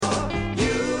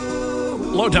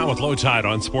Lowdown with Lowetide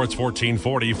on Sports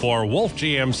 1440 for Wolf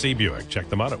GMC Buick. Check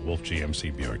them out at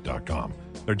wolfgmcbuick.com.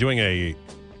 They're doing a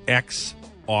X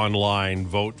online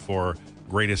vote for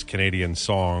greatest Canadian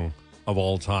song of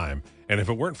all time. And if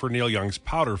it weren't for Neil Young's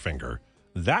Powderfinger,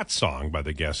 that song by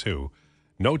the Guess Who,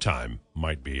 No Time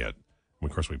might be it. And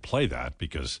of course, we play that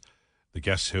because the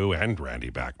Guess Who and Randy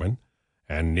Bachman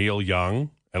and Neil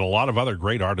Young and a lot of other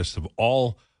great artists have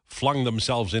all flung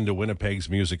themselves into Winnipeg's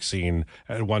music scene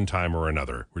at one time or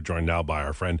another. We're joined now by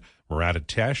our friend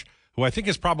Lowetide, who I think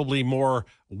is probably more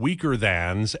Weaker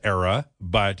Than's era,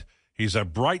 but he's a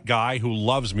bright guy who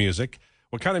loves music.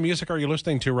 What kind of music are you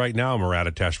listening to right now,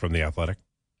 Lowetide from The Athletic?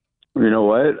 You know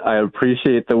what? I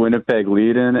appreciate the Winnipeg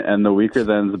lead-in and the Weaker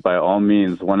Thans by all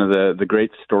means. One of the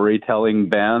great storytelling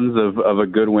bands of a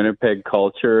good Winnipeg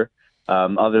culture.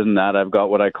 Other than that, I've got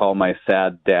what I call my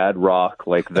sad dad rock,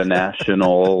 like The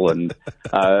National and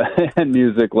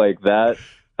music like that.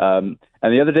 And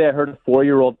the other day I heard a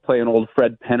 4-year-old play an old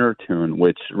Fred Penner tune,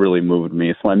 which really moved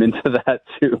me. So I'm into that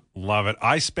too. Love it.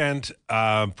 I spent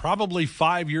probably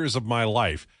 5 years of my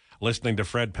life listening to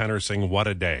Fred Penner sing What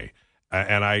a Day.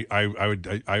 And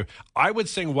I would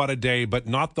sing What a Day, but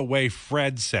not the way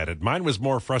Fred said it. Mine was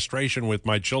more frustration with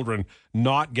my children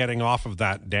not getting off of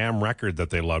that damn record that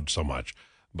they loved so much.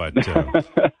 But it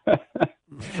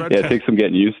takes some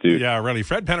getting used to. Yeah, really.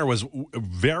 Fred Penner was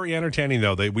very entertaining,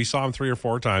 though. We saw him 3 or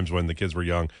 4 times when the kids were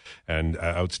young, and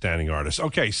outstanding artists.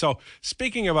 Okay, so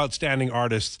speaking of outstanding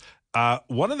artists,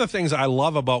 one of the things I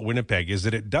love about Winnipeg is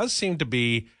that it does seem to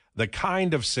be the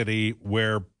kind of city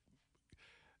where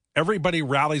everybody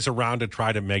rallies around to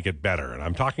try to make it better. And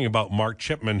I'm talking about Mark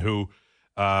Chipman, who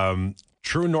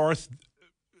True North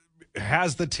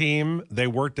has the team. They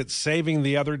worked at saving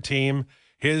the other team.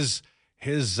 His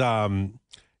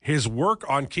work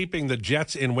on keeping the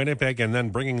Jets in Winnipeg and then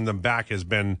bringing them back has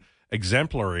been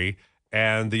exemplary.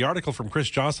 And the article from Chris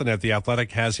Johnston at The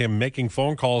Athletic has him making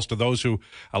phone calls to those who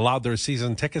allowed their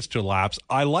season tickets to lapse.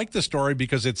 I like the story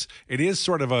because it is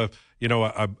sort of a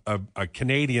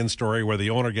Canadian story where the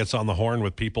owner gets on the horn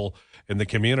with people in the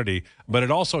community, but it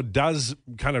also does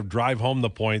kind of drive home the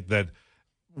point that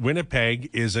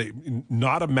Winnipeg is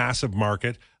not a massive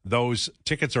market. Those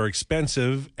tickets are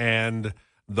expensive, and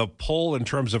the pull in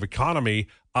terms of economy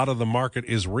out of the market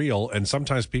is real, and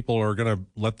sometimes people are going to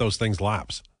let those things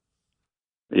lapse.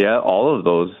 Yeah, all of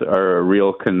those are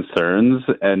real concerns.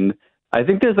 And I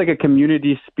think there's like a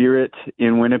community spirit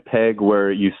in Winnipeg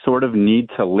where you sort of need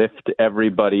to lift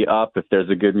everybody up. If there's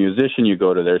a good musician, you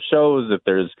go to their shows. If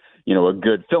there's, a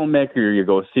good filmmaker, you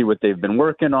go see what they've been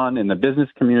working on. In the business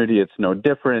community, it's no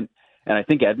different. And I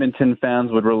think Edmonton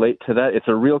fans would relate to that. It's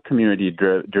a real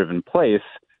community-driven place.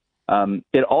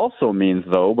 It also means,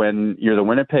 though, when you're the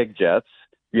Winnipeg Jets,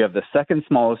 you have the second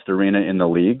smallest arena in the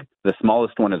league. The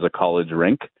smallest one is a college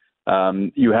rink.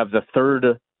 You have the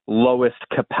third lowest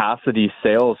capacity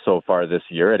sales so far this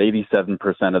year at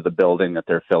 87% of the building that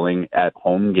they're filling at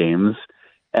home games.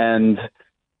 And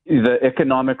the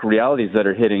economic realities that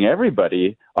are hitting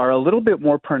everybody are a little bit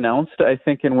more pronounced, I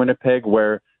think, in Winnipeg,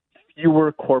 where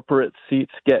fewer corporate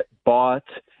seats get bought.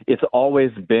 It's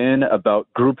always been about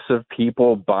groups of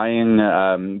people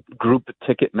buying group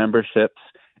ticket memberships.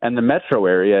 And the metro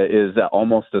area is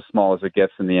almost as small as it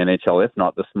gets in the NHL, if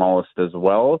not the smallest as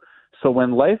well. So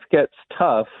when life gets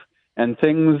tough and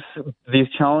these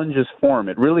challenges form,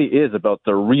 it really is about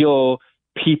the real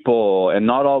people and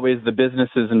not always the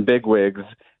businesses and bigwigs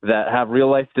that have real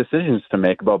life decisions to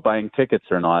make about buying tickets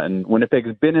or not. And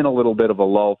Winnipeg's been in a little bit of a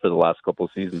lull for the last couple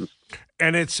of seasons.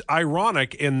 And it's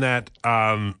ironic in that,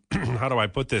 how do I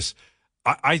put this?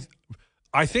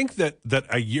 I think that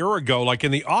a year ago, like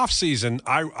in the off season,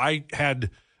 I had,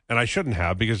 and I shouldn't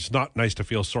have because it's not nice to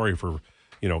feel sorry for,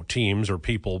 teams or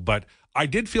people, but I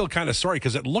did feel kind of sorry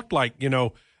because it looked like,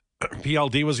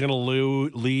 PLD was going to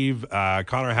leave,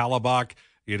 Connor Hallebuck.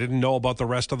 You didn't know about the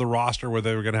rest of the roster where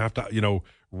they were going to have to,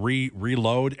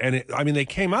 reload. And they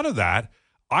came out of that,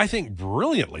 I think,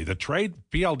 brilliantly. The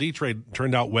PLD trade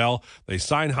turned out well. They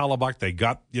signed Hallebuck. They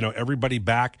got, everybody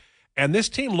back. And this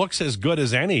team looks as good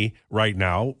as any right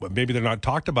now. Maybe they're not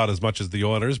talked about as much as the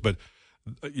Oilers, but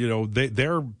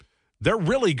they're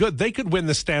really good. They could win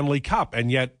the Stanley Cup, and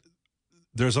yet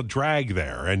there's a drag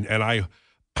there. And I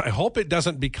hope it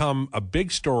doesn't become a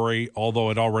big story, although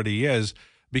it already is,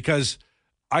 because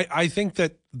I think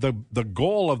that the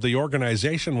goal of the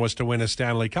organization was to win a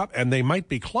Stanley Cup, and they might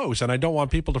be close, and I don't want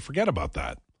people to forget about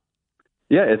that.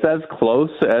 Yeah, it's as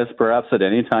close as perhaps at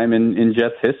any time in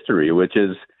Jets history, which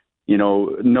is,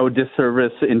 no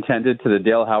disservice intended to the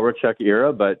Dale Hawerchuk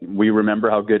era, but we remember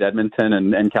how good Edmonton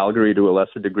and Calgary to a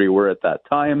lesser degree were at that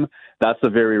time. That's a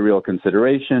very real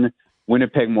consideration.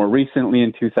 Winnipeg more recently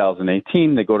in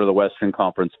 2018, they go to the Western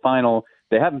Conference Final.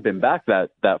 They haven't been back that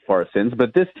far since,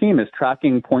 but this team is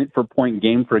tracking point for point,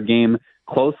 game for game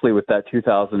closely with that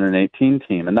 2018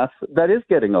 team, and that is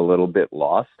getting a little bit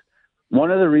lost.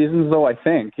 One of the reasons, though, I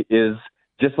think, is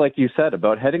just like you said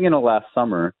about heading into last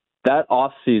summer, that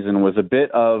off season was a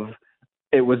bit of,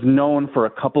 it was known for a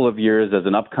couple of years as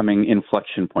an upcoming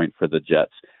inflection point for the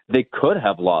Jets. They could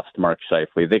have lost Mark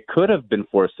Scheifele. They could have been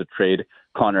forced to trade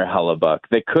Connor Hellebuck.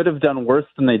 They could have done worse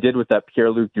than they did with that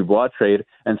Pierre-Luc Dubois trade,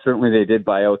 and certainly they did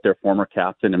buy out their former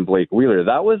captain in Blake Wheeler.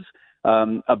 That was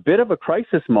a bit of a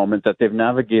crisis moment that they've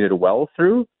navigated well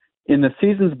through. In the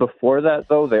seasons before that,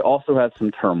 though, they also had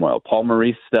some turmoil. Paul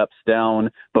Maurice steps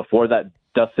down. Before that,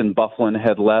 Dustin Byfuglien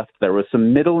had left. There was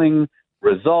some middling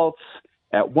results.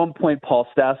 At one point, Paul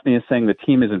Stastny is saying the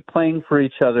team isn't playing for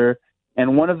each other.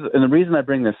 And the reason I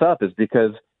bring this up is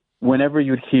because whenever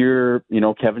you'd hear,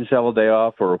 Kevin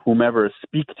Cheveldayoff or whomever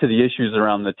speak to the issues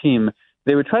around the team,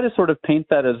 they would try to sort of paint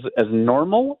that as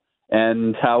normal,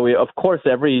 and how of course,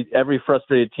 every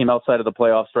frustrated team outside of the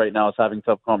playoffs right now is having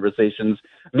tough conversations.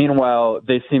 Meanwhile,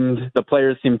 the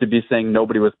players seemed to be saying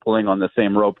nobody was pulling on the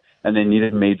same rope and they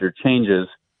needed major changes.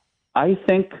 I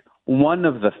think one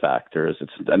of the factors,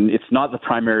 it's not the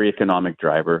primary economic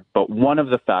driver, but one of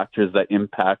the factors that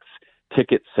impacts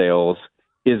ticket sales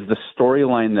is the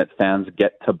storyline that fans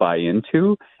get to buy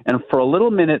into. And for a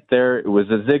little minute there, it was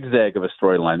a zigzag of a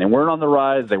storyline. They weren't on the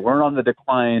rise, they weren't on the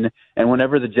decline, and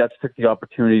whenever the Jets took the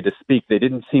opportunity to speak, they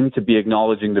didn't seem to be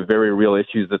acknowledging the very real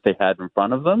issues that they had in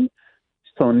front of them.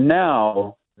 So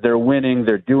now they're winning,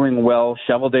 they're doing well.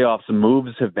 Cheveldayoff's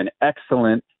moves have been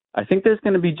excellent. I think there's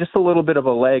going to be just a little bit of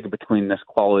a lag between this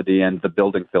quality and the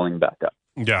building filling back up.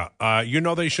 Yeah.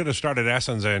 They should have started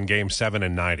Essenza in Game 7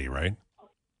 and 90, right?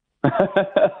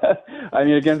 I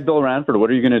mean, against Bill Ranford, what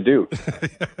are you going to do?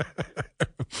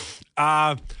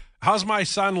 How's my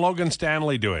son Logan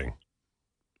Stanley doing?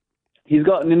 He's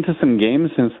gotten into some games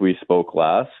since we spoke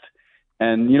last.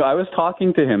 And, I was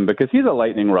talking to him because he's a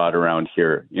lightning rod around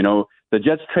here. The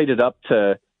Jets traded up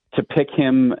to pick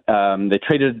him. They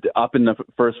traded up in the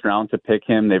first round to pick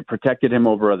him. They've protected him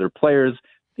over other players.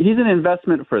 He's an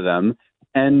investment for them.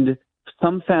 And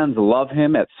some fans love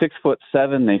him at 6'7".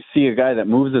 They see a guy that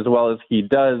moves as well as he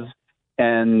does,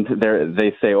 and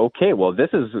they say, okay, well, this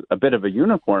is a bit of a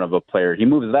unicorn of a player. He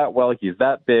moves that well. He's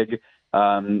that big.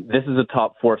 This is a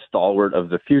top 4 stalwart of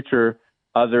the future.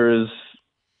 Others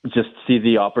just see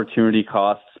the opportunity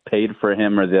costs paid for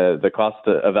him, or the cost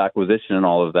of acquisition and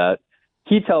all of that.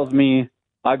 He tells me,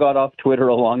 I got off Twitter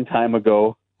a long time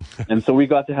ago, and so we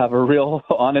got to have a real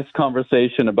honest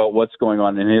conversation about what's going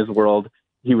on in his world.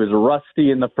 He was rusty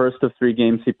in the first of 3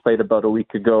 games he played about a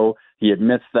week ago. He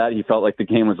admits that. He felt like the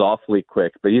game was awfully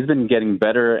quick, but he's been getting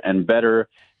better and better,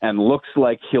 and looks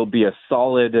like he'll be a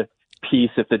solid piece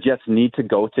if the Jets need to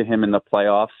go to him in the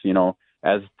playoffs.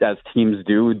 As teams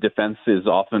do, defense is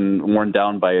often worn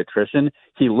down by attrition.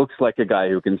 He looks like a guy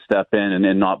who can step in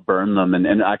and not burn them and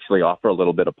actually offer a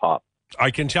little bit of pop. I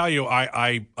can tell you,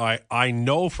 I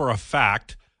know for a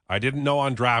fact, I didn't know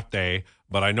on draft day,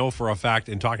 but I know for a fact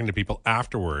in talking to people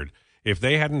afterward, if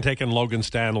they hadn't taken Logan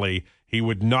Stanley, he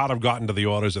would not have gotten to the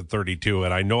Oilers at 32.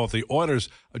 And I know if the Oilers,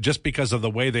 just because of the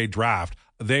way they draft,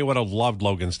 they would have loved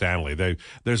Logan Stanley.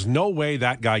 There's no way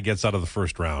that guy gets out of the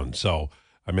first round. So,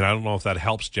 I mean, I don't know if that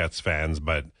helps Jets fans,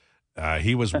 but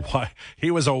he was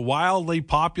a wildly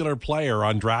popular player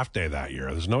on draft day that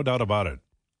year. There's no doubt about it.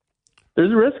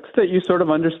 There's risks that you sort of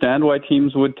understand why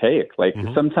teams would take. Like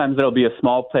sometimes there'll be a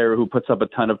small player who puts up a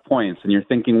ton of points, and you're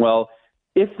thinking, well,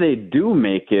 if they do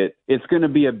make it, it's going to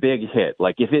be a big hit.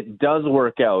 Like if it does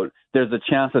work out, there's a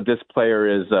chance that this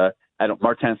player is,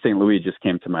 Martin St. Louis just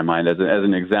came to my mind as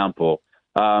an example.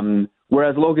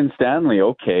 Whereas Logan Stanley,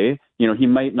 okay, he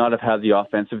might not have had the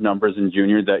offensive numbers in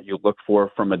junior that you look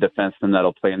for from a defenseman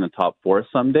that'll play in the top 4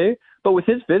 someday. But with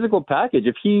his physical package,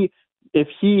 if he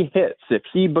hits, if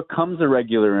he becomes a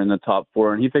regular in the top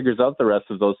 4 and he figures out the rest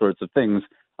of those sorts of things,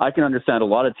 I can understand a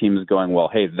lot of teams going, well,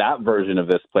 hey, that version of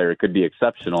this player could be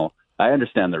exceptional. I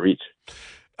understand the reach.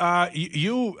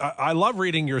 I love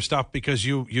reading your stuff because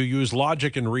you use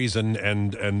logic and reason,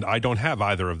 and I don't have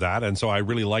either of that, and so I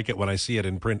really like it when I see it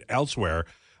in print elsewhere.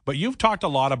 But you've talked a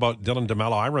lot about Dylan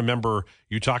DeMello. I remember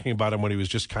you talking about him when he was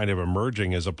just kind of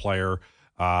emerging as a player,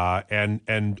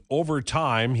 and over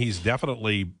time he's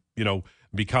definitely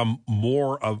become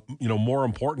more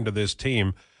important to this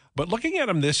team. But looking at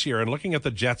him this year and looking at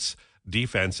the Jets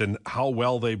defense and how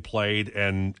well they played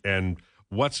and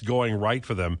what's going right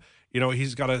for them,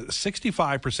 he's got a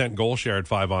 65% goal share at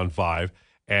 5-on-5,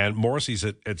 and Morrissey's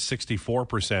at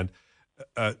 64%.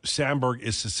 Sandberg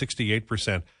is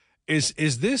 68%.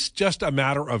 Is this just a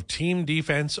matter of team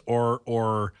defense,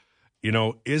 or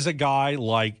is a guy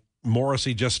like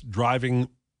Morrissey just driving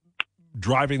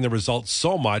the results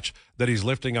so much that he's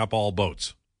lifting up all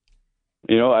boats?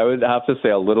 I would have to say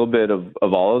a little bit of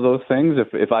all of those things.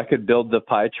 If I could build the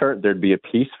pie chart, there'd be a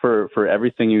piece for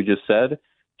everything you just said.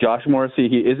 Josh Morrissey,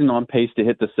 he isn't on pace to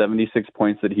hit the 76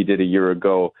 points that he did a year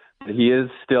ago, but he is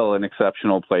still an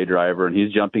exceptional play driver, and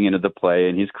he's jumping into the play,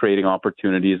 and he's creating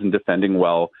opportunities and defending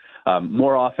well.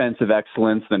 More offensive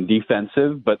excellence than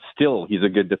defensive, but still he's a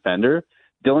good defender.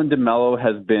 Dylan DeMello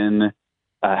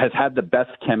has had the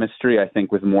best chemistry, I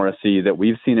think, with Morrissey that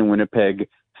we've seen in Winnipeg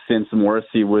since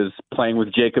Morrissey was playing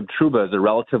with Jacob Trouba as a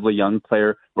relatively young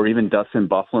player, or even Dustin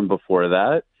Byfuglien before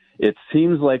that. It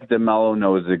seems like DeMello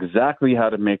knows exactly how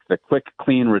to make the quick,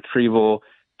 clean retrieval,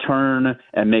 turn,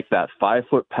 and make that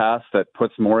 5-foot pass that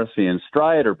puts Morrissey in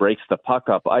stride or breaks the puck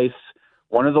up ice.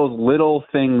 One of those little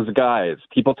things guys.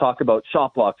 People talk about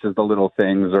shot blocks as the little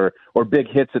things or big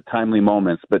hits at timely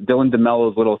moments, but Dylan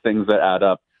DeMello's little things that add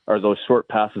up are those short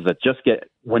passes that just get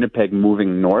Winnipeg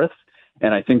moving north.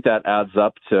 And I think that adds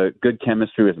up to good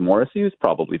chemistry with Morrissey, who's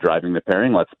probably driving the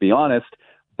pairing, let's be honest.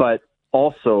 But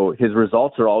also, his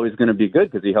results are always going to be good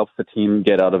because he helps the team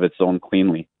get out of its zone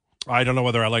cleanly. I don't know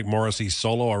whether I like Morrissey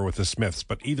solo or with the Smiths,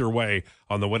 but either way,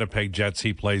 on the Winnipeg Jets,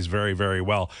 he plays very, very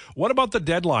well. What about the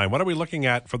deadline? What are we looking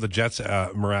at for the Jets,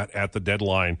 Murat, at the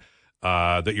deadline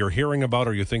that you're hearing about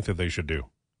or you think that they should do?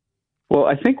 Well,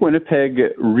 I think Winnipeg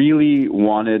really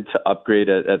wanted to upgrade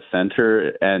at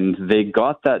center, and they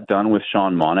got that done with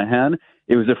Sean Monahan.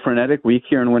 It was a frenetic week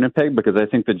here in Winnipeg because I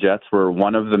think the Jets were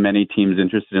one of the many teams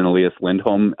interested in Elias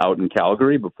Lindholm out in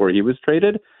Calgary before he was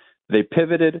traded. They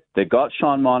pivoted. They got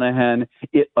Sean Monahan.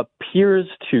 It appears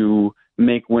to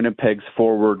make Winnipeg's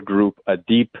forward group a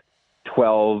deep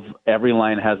 12. Every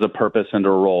line has a purpose and a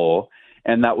role.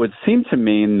 And that would seem to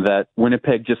mean that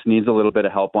Winnipeg just needs a little bit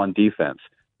of help on defense.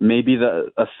 Maybe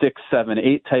a 6, 7,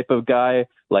 8 type of guy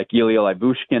like Ilya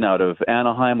Lyubushkin out of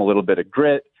Anaheim, a little bit of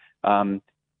grit.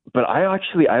 But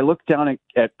I look down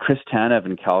at Chris Tanev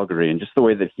in Calgary and just the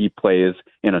way that he plays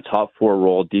in a top 4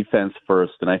 role, defense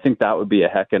first, and I think that would be a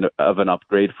heck of an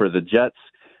upgrade for the Jets.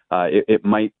 It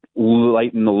might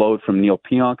lighten the load from Neil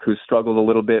Pionk, who's struggled a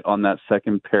little bit on that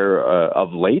second pair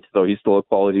of late, though he's still a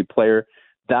quality player.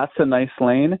 That's a nice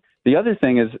lane. The other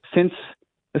thing is, since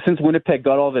Winnipeg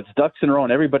got all of its ducks in a row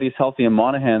and everybody's healthy and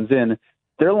Monahan's in,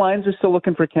 their lines are still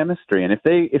looking for chemistry. And if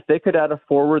they could add a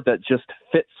forward that just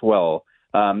fits well,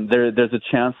 there's a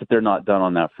chance that they're not done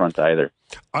on that front either.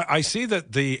 I see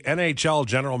that the NHL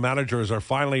general managers are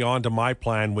finally on to my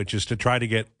plan, which is to try to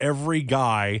get every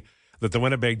guy that the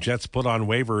Winnipeg Jets put on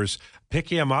waivers, pick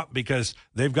him up because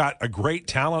they've got a great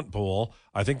talent pool.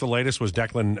 I think the latest was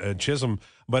Declan Chisholm,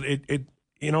 but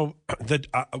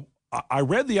I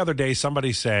read the other day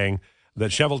somebody saying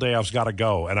that Cheveldayoff's got to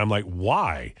go, and I'm like,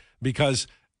 why? Because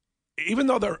even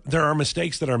though there are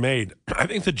mistakes that are made, I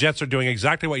think the Jets are doing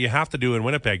exactly what you have to do in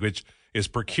Winnipeg, which is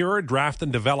procure, draft,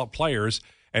 and develop players,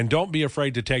 and don't be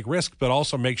afraid to take risks, but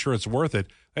also make sure it's worth it.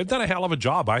 They've done a hell of a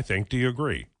job, I think. Do you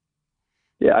agree?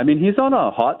 Yeah, I mean, he's on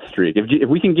a hot streak. If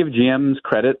we can give GMs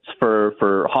credits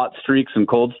for hot streaks and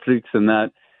cold streaks and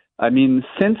that, I mean,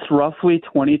 since roughly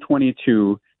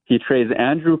 2022, he trades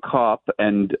Andrew Kopp,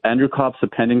 and Andrew Kopp's a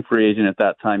pending free agent at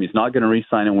that time. He's not going to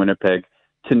re-sign in Winnipeg,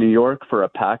 to New York for a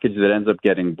package that ends up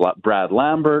getting Brad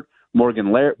Lambert,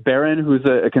 Morgan Barron, who's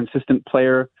a consistent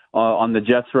player on the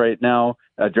Jets right now,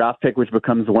 a draft pick which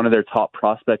becomes one of their top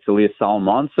prospects, Elias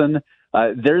Salomonsson.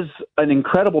 There's an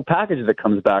incredible package that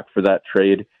comes back for that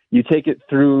trade. You take it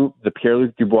through the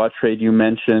Pierre-Luc Dubois trade you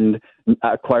mentioned,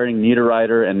 acquiring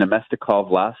Niederreiter and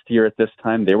Nemestikov last year at this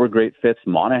time. They were great fits.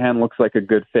 Monahan looks like a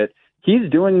good fit. He's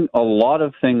doing a lot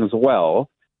of things well.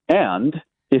 And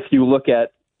if you look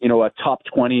at a top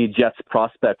 20 Jets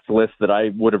prospects list that I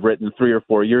would have written 3 or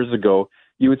 4 years ago,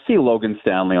 you would see Logan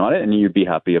Stanley on it, and you'd be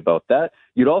happy about that.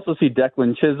 You'd also see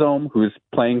Declan Chisholm, who's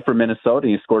playing for Minnesota.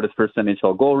 He scored his first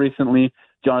NHL goal recently.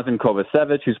 Jonathan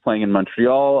Kovacevic, who's playing in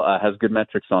Montreal, has good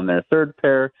metrics on their third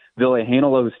pair. Ville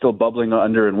Heinola, who's still bubbling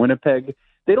under in Winnipeg.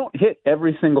 They don't hit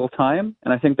every single time,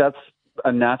 and I think that's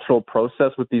a natural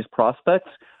process with these prospects.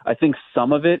 I think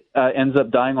some of it ends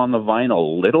up dying on the vine a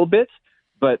little bit.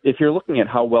 But if you're looking at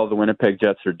how well the Winnipeg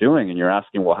Jets are doing and you're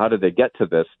asking, well, how did they get to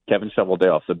this? Kevin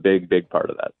Cheveldayoff's a big, big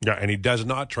part of that. Yeah, and he does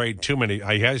not trade too many.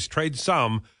 He has traded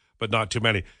some, but not too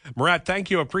many. Murat, thank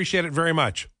you. Appreciate it very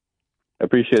much. I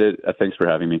appreciate it. Thanks for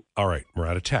having me. All right,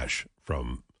 Murat Atesh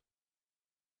from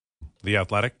The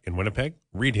Athletic in Winnipeg.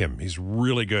 Read him. He's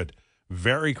really good.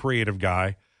 Very creative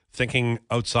guy. thinking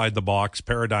outside the box,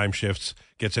 paradigm shifts,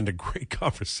 gets into great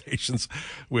conversations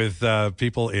with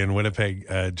people in Winnipeg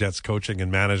Jets coaching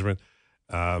and management.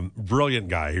 Brilliant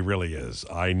guy, he really is.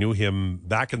 I knew him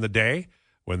back in the day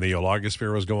when the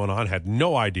Olagosphere was going on, had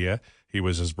no idea he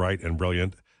was as bright and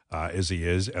brilliant as he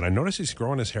is. And I noticed he's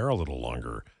growing his hair a little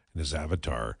longer in his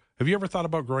avatar. Have you ever thought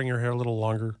about growing your hair a little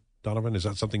longer, Donovan? Is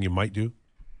that something you might do?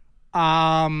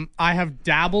 I have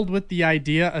dabbled with the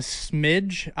idea a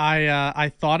smidge.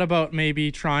 I thought about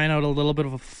maybe trying out a little bit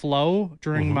of a flow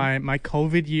during my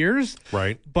COVID years.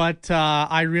 Right. But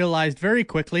I realized very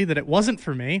quickly that it wasn't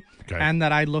for me and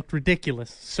that I looked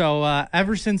ridiculous. So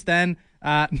ever since then,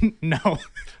 no.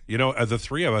 You know, the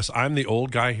three of us, I'm the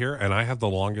old guy here, and I have the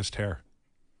longest hair.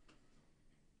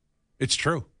 It's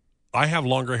true. I have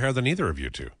longer hair than either of you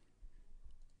two.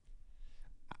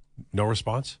 No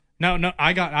response? No,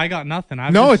 I got nothing.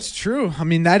 It's true. I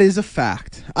mean, that is a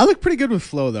fact. I look pretty good with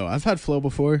flow, though. I've had flow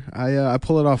before. I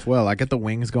pull it off well. I get the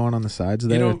wings going on the sides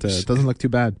there. It doesn't look too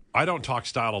bad. I don't talk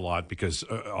style a lot because,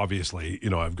 obviously,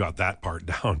 I've got that part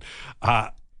down.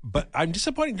 But I'm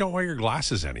disappointed you don't wear your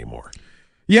glasses anymore.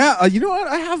 Yeah, you know what?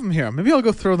 I have them here. Maybe I'll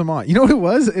go throw them on. You know what it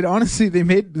was? It honestly,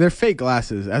 they're fake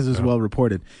glasses, as is well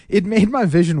reported. It made my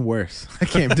vision worse, I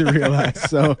came to realize.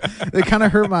 So they kind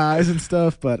of hurt my eyes and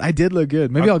stuff, but I did look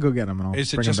good. Maybe I'll go get them and I'll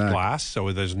Is it bring just them back. glass, so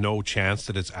there's no chance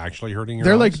that it's actually hurting your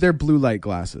eyes? They're blue light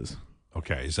glasses.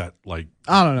 Okay, is that like...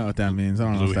 I don't know what that means. I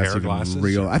don't know if that's hair even glasses,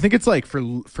 real. I think it's like for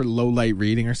low light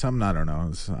reading or something. I don't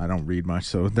know. I don't read much,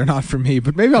 so they're not for me.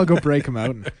 But maybe I'll go break them out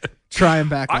and try them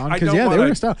back on. Because, they were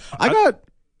a style.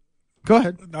 Go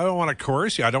ahead. I don't want to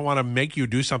coerce you. I don't want to make you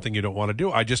do something you don't want to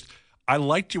do. I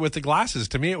liked you with the glasses.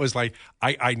 To me, it was like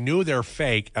I knew they're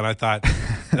fake, and I thought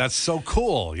that's so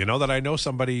cool. That I know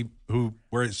somebody who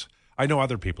wears. I know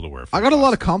other people who wear. I got a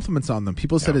lot of compliments on them.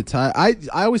 People said it. I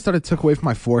always thought it took away from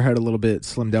my forehead a little bit,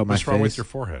 slimmed out my face. What's wrong with your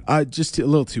forehead? Just a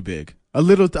little too big.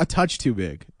 A touch too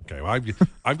big. Okay, well,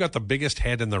 I've got the biggest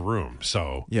head in the room,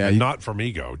 so not from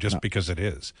ego, just because it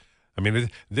is. I mean,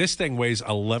 this thing weighs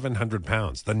 1,100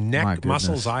 pounds. The neck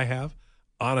muscles I have,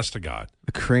 honest to God.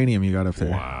 The cranium you got up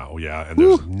there. Wow, yeah, and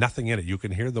there's nothing in it. You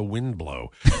can hear the wind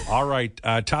blow. All right,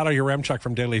 Tyler Yaremchuk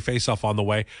from Daily Faceoff on the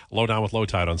way. Lowdown with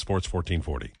Lowetide on Sports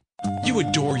 1440. You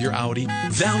adore your Audi,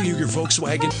 value your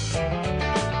Volkswagen.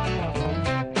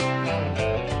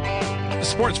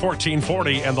 Sports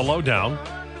 1440 and the Lowdown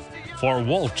for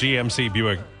Wolf GMC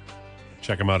Buick.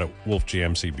 Check them out at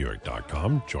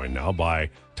wolfgmcbuick.com. Joined now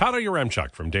by Tyler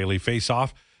Yaremchuk from Daily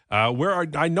Faceoff.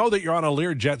 I know that you're on a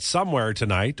Learjet somewhere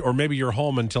tonight, or maybe you're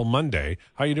home until Monday.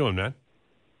 How you doing, man?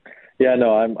 Yeah,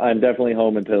 no, I'm definitely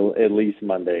home until at least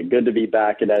Monday. Good to be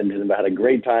back at Edmonton. I had a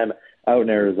great time out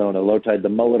in Arizona. Lowetide, the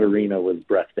Mullet Arena was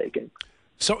breathtaking.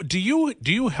 So do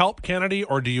you help Kennedy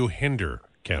or do you hinder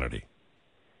Kennedy?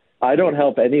 I don't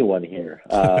help anyone here.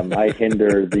 I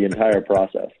hinder the entire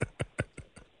process.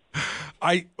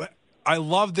 I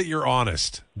love that you're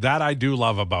honest. That I do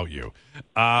love about you.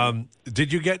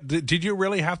 Did you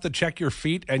really have to check your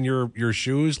feet and your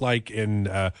shoes like in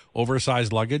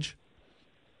oversized luggage?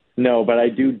 No, but I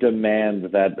do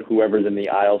demand that whoever's in the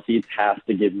aisle seats has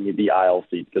to give me the aisle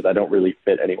seat because I don't really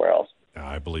fit anywhere else.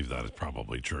 I believe that is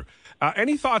probably true.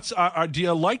 Any thoughts? Do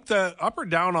you like the up or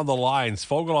down on the lines?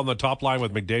 Fogle on the top line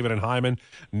with McDavid and Hyman,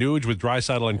 Nuge with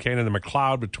Draisaitl and Kane, and the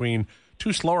McLeod between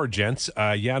two slower gents,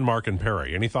 Janmark and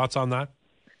Perry. Any thoughts on that?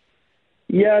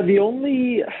 Yeah, the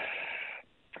only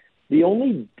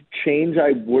change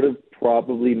I would have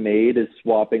probably made is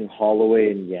swapping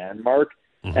Holloway and Janmark.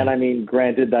 Mm-hmm. And I mean,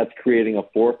 granted, that's creating a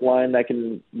fourth line that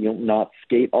can not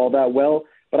skate all that well.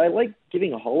 But I like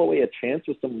giving Holloway a chance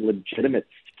with some legitimate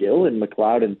skill in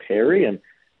McLeod and Perry. And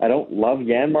I don't love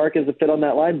Janmark as a fit on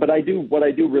that line, but what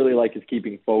I do really like is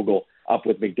keeping Fogle up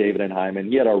with McDavid and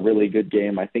Hyman. He had a really good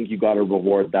game. I think you got to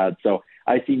reward that. So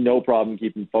I see no problem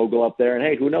keeping Fogle up there. And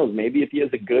hey, who knows? Maybe if he has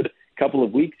a good couple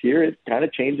of weeks here, it kind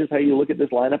of changes how you look at this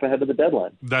lineup ahead of the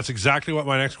deadline. That's exactly what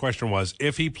my next question was.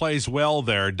 If he plays well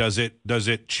there, does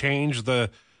it change the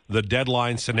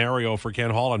deadline scenario for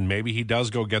Ken Holland? Maybe he does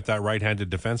go get that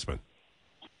right-handed defenseman.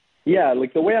 Yeah,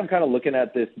 like the way I'm kind of looking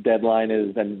at this deadline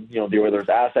is, and the Oilers'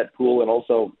 asset pool and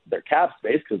also their cap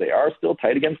space, because they are still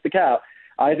tight against the cap,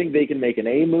 I think they can make an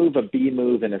A move, a B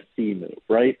move, and a C move,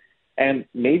 right? And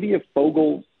maybe if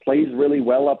Fogle plays really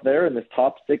well up there and this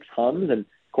top six hums and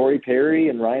Corey Perry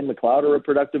and Ryan McLeod are a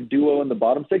productive duo in the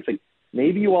bottom six, like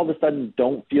maybe you all of a sudden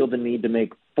don't feel the need to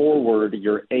make forward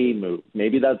your A move.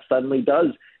 Maybe that suddenly does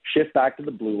shift back to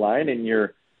the blue line and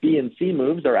your B and C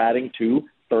moves are adding to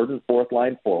third and fourth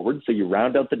line forward. So you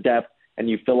round out the depth, and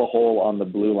you fill a hole on the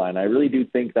blue line. I really do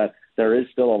think that there is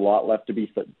still a lot left to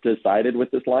be decided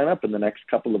with this lineup in the next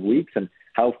couple of weeks, and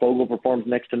how Foegele performs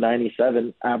next to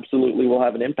 97 absolutely will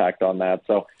have an impact on that.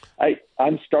 So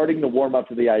I'm starting to warm up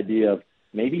to the idea of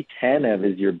maybe Tanev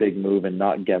is your big move and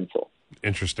not Gensel.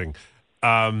 Interesting.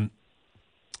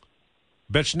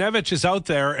 Buchnevich is out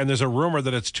there, and there's a rumor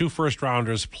that it's 2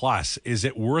 first-rounders plus. Is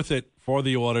it worth it for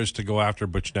the Oilers to go after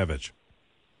Buchnevich?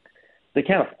 They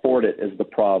can't afford it is the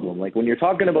problem. Like, when you're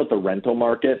talking about the rental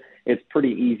market, it's pretty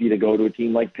easy to go to a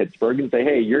team like Pittsburgh and say,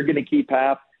 hey, you're going to keep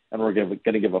half, and we're going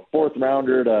to give a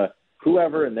fourth-rounder to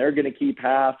whoever, and they're going to keep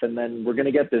half, and then we're going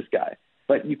to get this guy.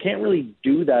 But you can't really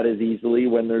do that as easily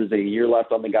when there's a year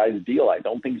left on the guy's deal. I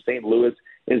don't think St. Louis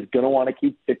is going to want to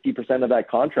keep 50% of that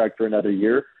contract for another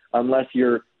year unless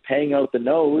you're paying out the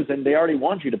nose, and they already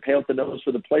want you to pay out the nose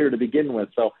for the player to begin with.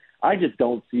 So I just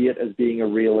don't see it as being a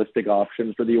realistic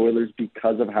option for the Oilers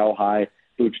because of how high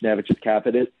Buchnevich's cap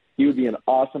it is. He would be an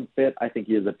awesome fit. I think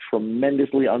he is a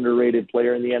tremendously underrated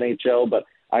player in the NHL, but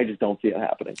I just don't see it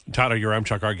happening. Tyler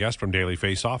Yaremchuk, our guest from Daily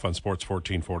Faceoff on Sports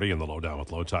 1440 and the Lowdown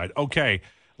with Lowetide. Okay,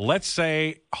 let's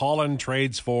say Holland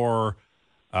trades for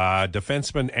a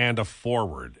defenseman and a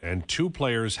forward, and 2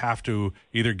 players have to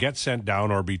either get sent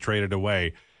down or be traded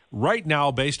away. Right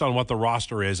now, based on what the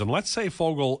roster is, and let's say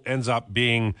Foegele ends up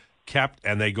being kept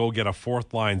and they go get a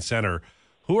fourth-line center,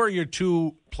 who are your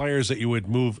 2 players that you would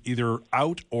move either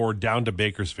out or down to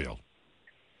Bakersfield?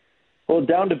 Well,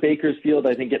 down to Bakersfield,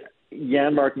 I think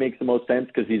Janmark makes the most sense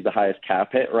because he's the highest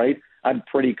cap hit, right? I'm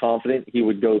pretty confident he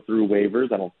would go through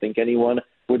waivers. I don't think anyone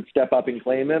would step up and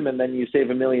claim him, and then you save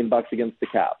 $1 million against the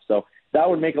cap. So that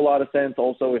would make a lot of sense.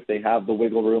 Also, if they have the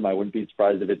wiggle room, I wouldn't be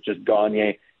surprised if it's just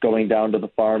Gagne going down to the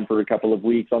farm for a couple of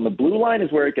weeks. On the blue line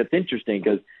is where it gets interesting,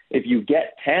 because if you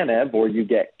get Tanev or you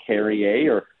get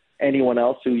Carrier or anyone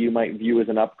else who you might view as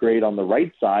an upgrade on the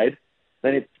right side,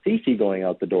 then it's Ceci going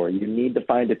out the door. You need to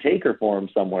find a taker for him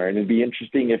somewhere, and it'd be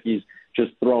interesting if he's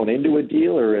just thrown into a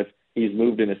deal or if he's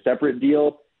moved in a separate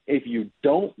deal. If you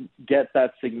don't get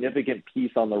that significant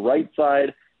piece on the right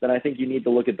side, then I think you need to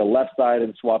look at the left side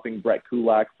and swapping Brett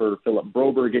Kulak for Philip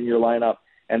Broberg in your lineup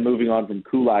and moving on from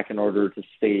Kulak in order to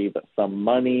save some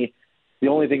money. The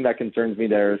only thing that concerns me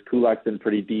there is Kulak's been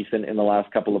pretty decent in the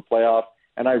last couple of playoffs,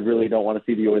 and I really don't want to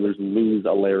see the Oilers lose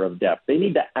a layer of depth. They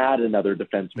need to add another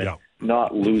defenseman,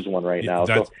 not lose one right now.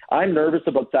 So I'm nervous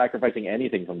about sacrificing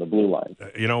anything from the blue line.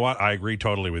 You know what? I agree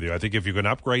totally with you. I think if you can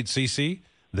upgrade CC,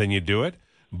 then you do it.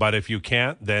 But if you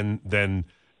can't, then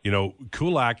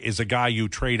Kulak is a guy you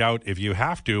trade out if you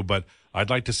have to, but I'd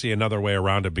like to see another way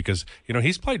around it because,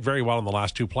 he's played very well in the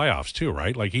last 2 playoffs too,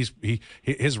 right? Like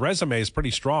his resume is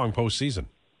pretty strong postseason.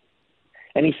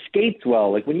 And he skates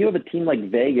well. Like when you have a team like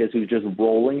Vegas who's just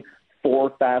rolling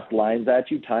 4 fast lines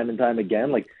at you time and time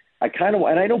again, like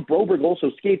and I know Broberg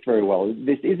also skates very well.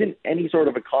 This isn't any sort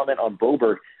of a comment on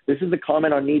Broberg. This is a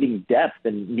comment on needing depth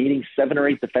and needing 7 or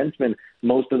 8 defensemen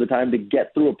most of the time to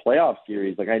get through a playoff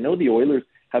series. Like I know the Oilers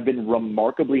have been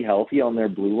remarkably healthy on their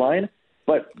blue line,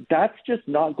 but that's just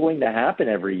not going to happen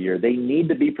every year. They need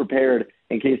to be prepared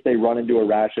in case they run into a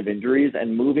rash of injuries,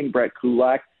 and moving Brett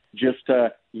Kulak just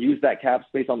to use that cap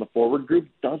space on the forward group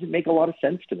doesn't make a lot of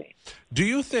sense to me. Do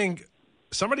you think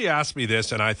somebody asked me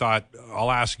this, and I thought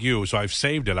I'll ask you, so I've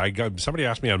saved it. Somebody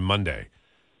asked me on Monday,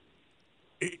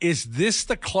 is this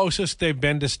the closest they've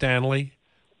been to Stanley,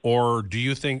 or do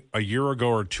you think a year ago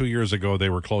or 2 years ago they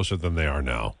were closer than they are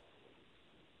now?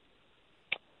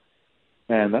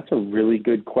 Man, that's a really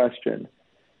good question.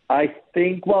 I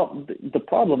think, the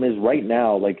problem is right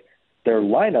now, like, their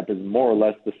lineup is more or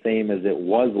less the same as it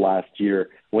was last year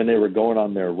when they were going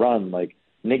on their run. Like,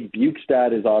 Nick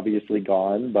Bjugstad is obviously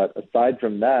gone, but aside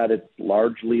from that, it's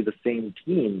largely the same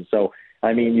team. So,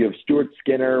 I mean, you have Stuart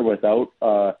Skinner without,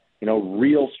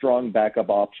 real strong backup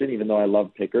option, even though I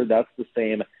love Picker. That's the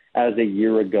same as a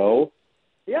year ago.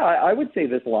 Yeah, I would say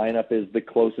this lineup is the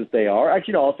closest they are.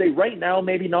 Actually, no, I'll say right now,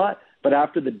 maybe not. But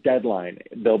after the deadline,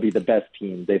 they'll be the best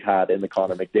team they've had in the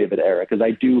Connor McDavid era, because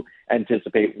I do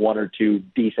anticipate 1 or 2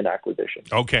 decent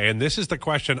acquisitions. Okay, and this is the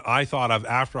question I thought of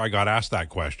after I got asked that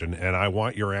question, and I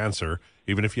want your answer,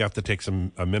 even if you have to take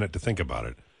a minute to think about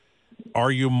it. Are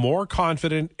you more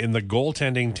confident in the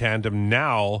goaltending tandem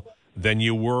now than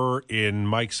you were in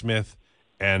Mike Smith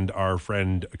and our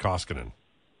friend Koskinen?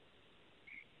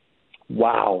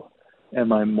 Wow.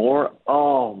 Am I more?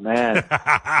 Oh, man.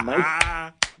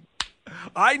 Mike...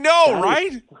 I know,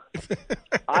 right?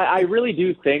 I really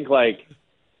do think,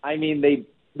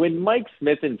 when Mike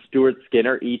Smith and Stuart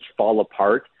Skinner each fall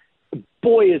apart,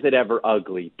 boy, is it ever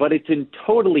ugly. But it's in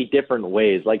totally different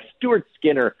ways. Like, Stuart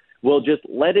Skinner will just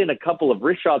let in a couple of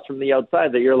wrist shots from the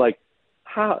outside that you're like,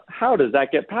 how does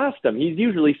that get past him? He's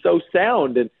usually so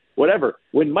sound and whatever.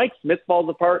 When Mike Smith falls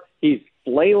apart, he's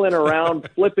flailing around,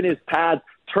 flipping his pads,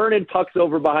 turning pucks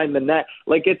over behind the net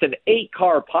like it's an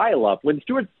 8-car pileup. When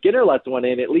Stuart Skinner lets one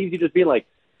in, it leaves you just being like,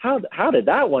 how did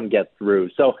that one get through?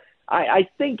 So I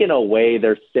think in a way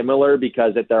they're similar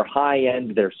because at their high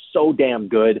end, they're so damn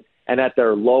good. And at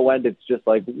their low end, it's just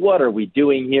like, what are we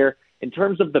doing here? In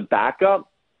terms of the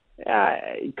backup,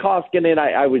 Koskinen,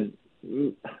 I was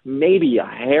maybe a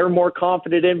hair more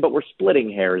confident in, but we're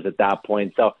splitting hairs at that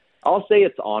point. So I'll say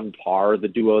it's on par, the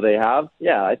duo they have.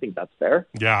 Yeah, I think that's fair.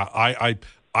 Yeah,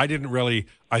 I didn't really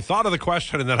 – I thought of the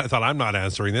question, and then I thought, I'm not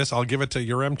answering this. I'll give it to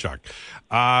Yaremchuk.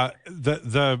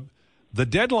 The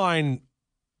deadline,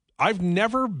 I've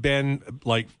never been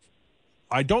like –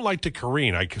 I don't like to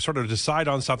careen. I sort of decide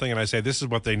on something, and I say, this is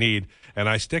what they need, and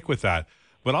I stick with that.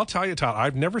 But I'll tell you, Todd,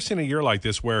 I've never seen a year like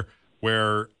this where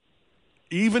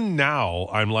even now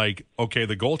I'm like, okay,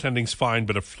 the goaltending's fine,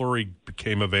 but a Fleury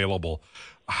became available.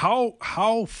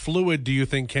 How fluid do you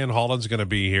think Ken Holland's going to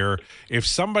be here? If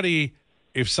somebody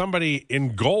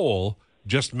in goal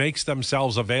just makes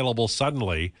themselves available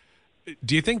suddenly,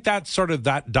 do you think that sort of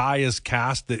that die is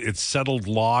cast, that it's settled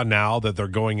law now that they're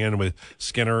going in with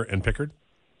Skinner and Pickard?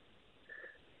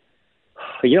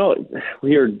 You know,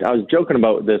 I was joking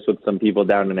about this with some people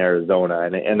down in Arizona,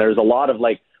 and there's a lot of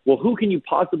like, well, who can you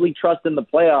possibly trust in the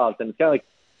playoffs? And it's kind of like,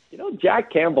 you know,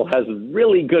 Jack Campbell has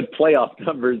really good playoff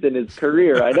numbers in his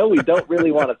career. I know we don't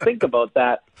really want to think about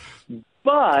that,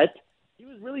 but he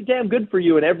was really damn good for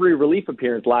you in every relief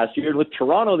appearance last year. And with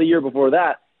Toronto the year before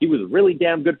that, he was really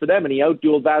damn good for them, and he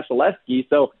outdueled Vasilevsky.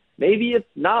 So maybe it's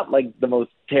not like the most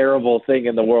terrible thing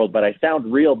in the world, but I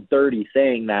sound real dirty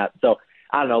saying that. So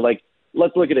I don't know, like,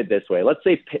 let's look at it this way. Let's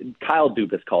say Kyle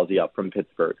Dubas calls you up from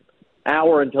Pittsburgh,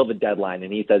 hour until the deadline,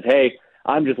 and he says, hey,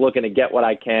 I'm just looking to get what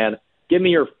I can. Give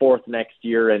me your fourth next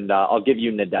year, and I'll give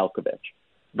you Nedeljkovic.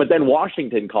 But then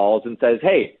Washington calls and says,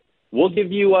 hey, we'll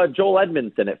give you Joel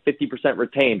Edmondson at 50%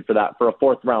 retained for a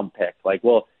fourth-round pick. Like,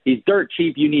 well, he's dirt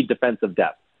cheap. You need defensive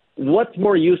depth. What's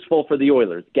more useful for the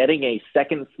Oilers, getting a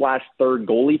second/third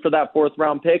goalie for that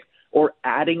fourth-round pick, or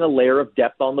adding a layer of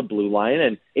depth on the blue line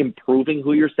and improving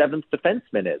who your seventh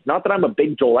defenseman is? Not that I'm a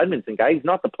big Joel Edmondson guy. He's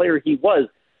not the player he was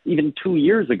even 2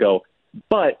 years ago.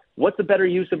 But what's a better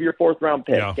use of your fourth-round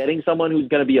pick? Yeah. Getting someone who's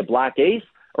going to be a black ace,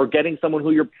 or getting someone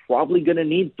who you're probably going to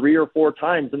need 3 or 4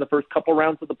 times in the first couple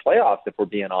rounds of the playoffs, if we're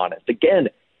being honest? Again,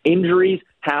 injuries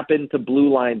happen to blue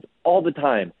lines all the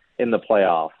time in the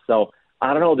playoffs. So,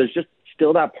 I don't know. There's just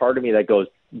still that part of me that goes,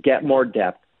 get more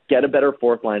depth, get a better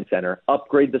fourth-line center,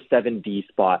 upgrade the 7D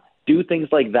spot, do things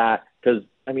like that. Because,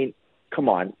 I mean, come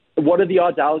on. What are the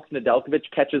odds Alex Nedeljkovic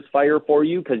catches fire for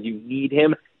you because you need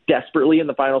him desperately in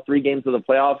the final 3 games of the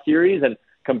playoff series? And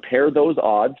compare those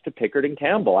odds to Pickard and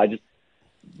Campbell.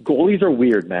 Goalies are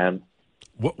weird, man.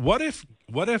 What if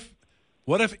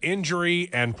injury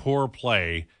and poor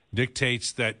play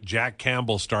dictates that Jack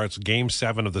Campbell starts Game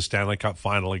 7 of the Stanley Cup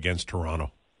Final against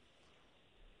Toronto?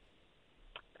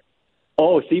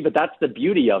 Oh, see, but that's the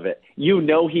beauty of it. You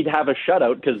know he'd have a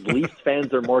shutout because Leafs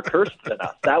fans are more cursed than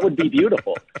us. That would be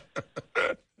beautiful.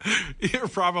 You're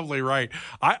probably right.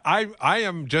 I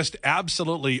am just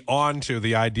absolutely on to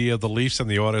the idea of the Leafs and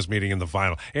the Oilers meeting in the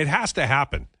final. It has to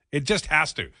happen. It just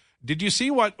has to. Did you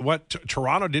see what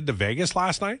Toronto did to Vegas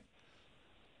last night?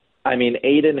 I mean,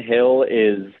 Aiden Hill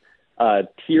is a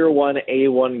Tier 1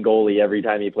 A1 goalie every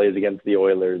time he plays against the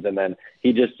Oilers, and then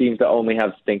he just seems to only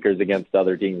have stinkers against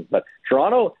other teams. But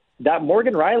Toronto, that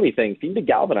Morgan Riley thing seemed to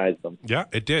galvanize them. Yeah,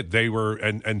 it did. They were,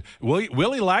 and Willie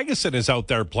Lagesson is out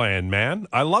there playing, man.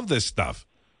 I love this stuff.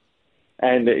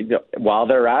 And while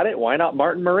they're at it, why not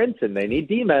Martin Marincin? They need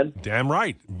D-men. Damn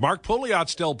right. Mark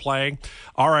Pouliot's still playing.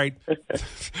 All right.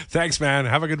 Thanks, man.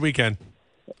 Have a good weekend.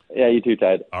 Yeah, you too,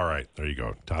 Ted. All right. There you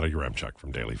go. Todd Yaremchuk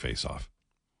from Daily Faceoff.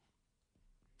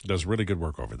 Does really good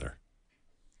work over there.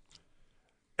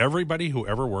 Everybody who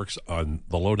ever works on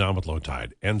the Lowdown with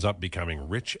Lowetide ends up becoming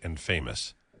rich and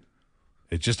famous.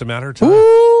 It's just a matter of time.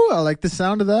 Ooh, I like the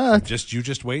sound of that. You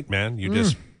just wait, man. You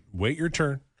just wait your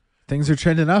turn. Things are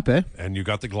trending up, eh? And you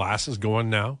got the glasses going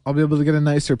now. I'll be able to get a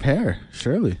nicer pair,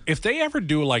 surely. If they ever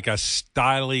do like a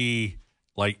styly,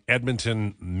 like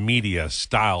Edmonton media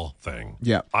style thing,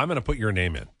 yeah, I'm going to put your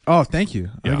name in. Oh, thank you.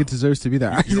 I think it deserves to be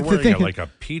there. You're wearing like a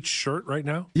peach shirt right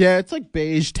now? Yeah, it's like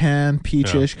beige, tan,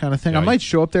 peachish kind of thing. Yeah, I might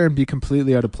show up there and be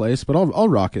completely out of place, but I'll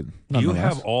rock it. You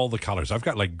have all the colors. I've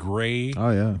got like gray,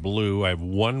 blue. I have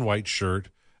one white shirt,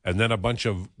 and then a bunch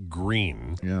of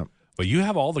green. Yeah. But you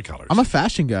have all the colors. I'm a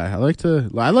fashion guy. I like to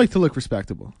look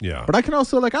respectable. Yeah. But I can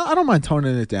also I don't mind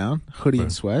toning it down. Hoodie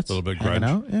and sweats. A little bit hanging grunge.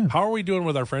 out. Yeah. How are we doing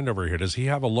with our friend over here? Does he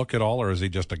have a look at all, or is he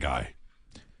just a guy?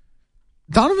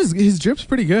 Donovan's his drip's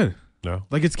pretty good. No.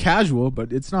 Like it's casual,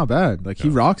 but it's not bad. Like he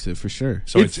rocks it for sure.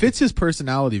 So it fits his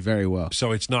personality very well.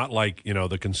 So it's not like,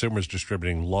 the consumer's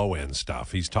distributing low end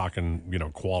stuff. He's talking,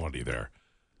 quality there.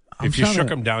 If you shook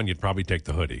him down, you'd probably take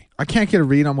the hoodie. I can't get a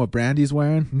read on what brand he's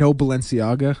wearing. No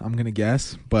Balenciaga, I'm gonna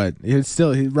guess, but he's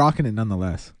rocking it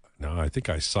nonetheless. No, I think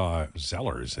I saw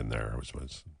Zellers in there.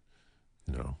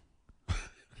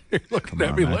 You're looking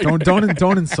at me like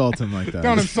don't insult him like that.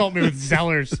 Don't insult me with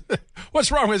Zellers.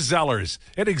 What's wrong with Zellers?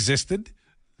 It existed.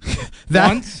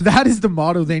 That is the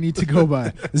motto they need to go by.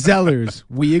 Zellers,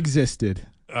 we existed.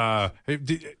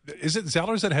 Is it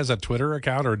Zellers that has a Twitter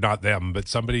account, or not them, but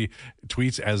somebody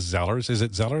tweets as Zellers? Is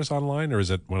it Zellers online, or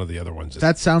is it one of the other ones?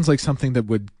 That sounds like something that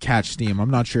would catch steam. I'm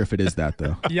not sure if it is that,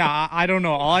 though. Yeah, I don't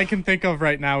know. All I can think of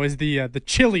right now is the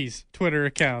Chili's Twitter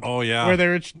account. Oh, yeah. Where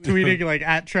they're tweeting like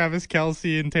at Travis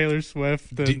Kelce and Taylor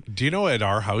Swift. And... Do you know at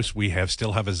our house we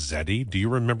still have a Zeddy? Do you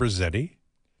remember Zeddy?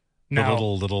 No. The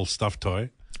little stuffed toy?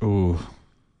 Ooh.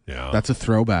 Yeah. That's a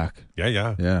throwback.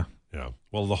 Yeah. Yeah.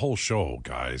 Well, the whole show,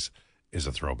 guys, is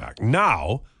a throwback.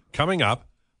 Now, coming up,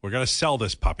 we're going to sell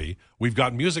this puppy. We've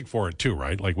got music for it, too,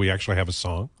 right? Like, we actually have a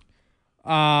song.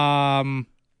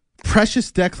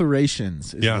 Precious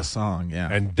Declarations is the song, yeah.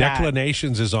 And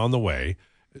Declinations is on the way,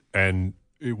 and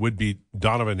it would be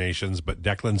Donovanations, but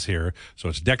Declan's here. So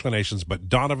it's Declinations, but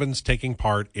Donovan's taking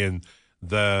part in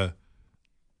the...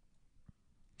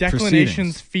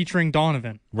 Declinations featuring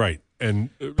Donovan. Right.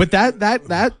 But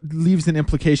that leaves an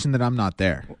implication that I'm not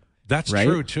there. That's right?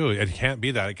 true too. It can't be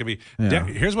that. It could be.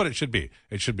 Here's what it should be.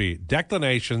 It should be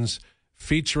Declinations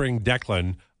featuring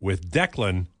Declan with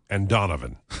Declan and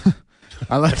Donovan.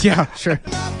 Sure.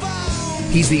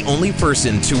 He's the only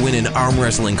person to win an arm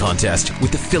wrestling contest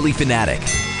with the Philly Fanatic.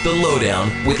 The Lowdown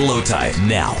with Lowetide,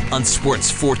 now on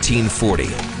Sports 1440.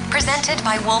 Presented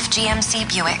by Wolf GMC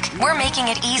Buick. We're making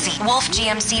it easy.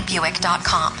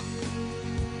 WolfGMCBuick.com.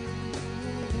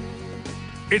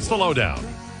 It's the Lowdown.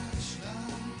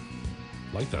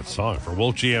 Like that song for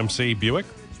Wolf GMC Buick.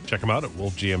 Check them out at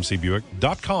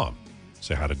wolfgmcbuick.com.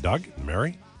 Say hi to Doug and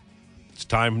Mary. It's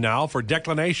time now for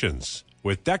Declinations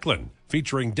with Declan,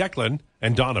 featuring Declan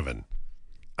and Donovan.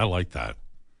 I like that.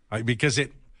 Because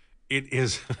it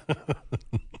is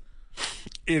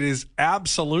it is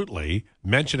absolutely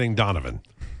mentioning Donovan.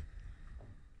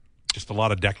 Just a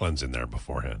lot of Declans in there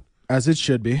beforehand. As it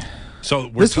should be. So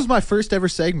this was my first ever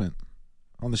segment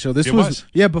on the show. This was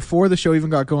before the show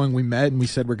even got going, we met and we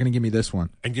said we're going to give me this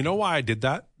one. And you know why I did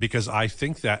that? Because I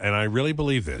think that, and I really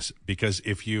believe this, because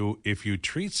if you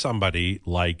treat somebody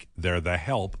like they're the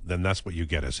help, then that's what you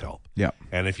get as help. Yeah.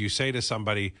 And if you say to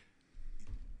somebody,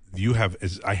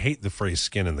 I hate the phrase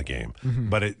skin in the game,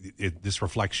 but this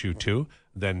reflects you too,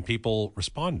 then people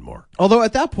respond more. Although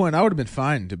at that point I would have been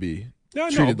fine to be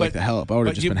treated like the help. I would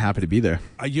have just been happy to be there.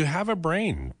 You have a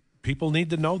brain. People need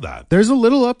to know that. There's a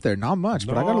little up there, not much,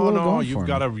 but I got a little going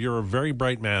for me. You're a very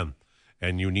bright man,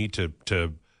 and you need to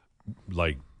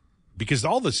because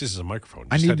all this is a microphone. You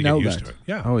I need to get know used that. to it.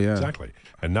 Yeah. Oh yeah. Exactly.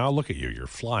 And now look at you. You're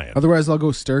flying. Otherwise, I'll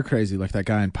go stir crazy like that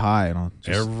guy in Pie, and I'll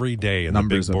just every day in the big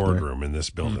numbers up there. boardroom in this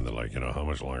building. They're like, how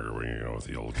much longer are we going to go with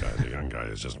the old guy? The young guy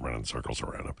is just running circles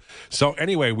around him. So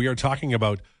anyway, we are talking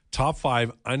about top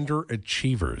 5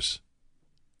 underachievers.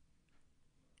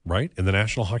 Right? In the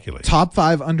National Hockey League. Top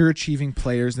 5 underachieving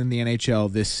players in the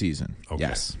NHL this season. Okay.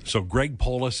 Yes. So Greg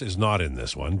Polis is not in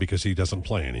this one because he doesn't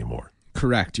play anymore.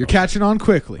 Correct. You're catching on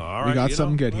quickly. All right. We got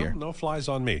something good here. No flies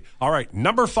on me. All right.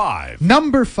 Number 5.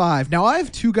 Number 5. Now, I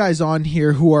have 2 guys on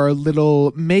here who are a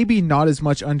little, maybe not as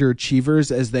much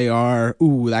underachievers as they are,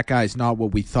 that guy's not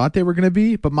what we thought they were going to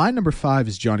be. But my number 5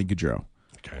 is Johnny Gaudreau.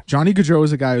 Okay. Johnny Gaudreau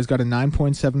is a guy who's got a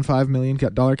 $9.75 million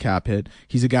cap hit.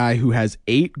 He's a guy who has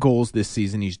 8 goals this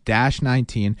season. He's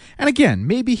 -19. And again,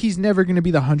 maybe he's never going to be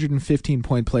the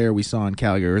 115-point player we saw in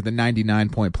Calgary or the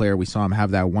 99-point player we saw him have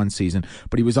that one season.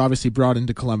 But he was obviously brought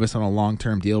into Columbus on a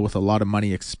long-term deal with a lot of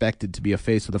money, expected to be a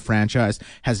face of the franchise.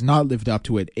 Has not lived up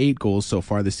to it. 8 goals so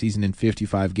far this season in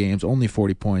 55 games, only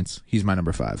 40 points. He's my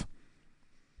number 5.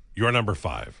 Your number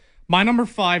 5. My number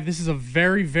 5, this is a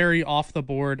very, very off the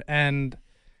board, and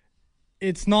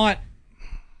it's not,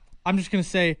 I'm just going to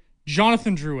say,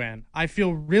 Jonathan Drouin. I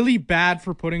feel really bad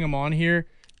for putting him on here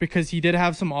because he did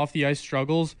have some off-the-ice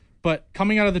struggles, but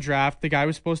coming out of the draft, the guy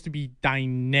was supposed to be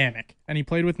dynamic, and he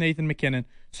played with Nathan McKinnon.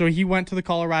 So he went to the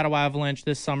Colorado Avalanche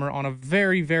this summer on a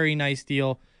very, very nice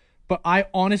deal. But I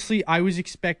was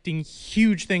expecting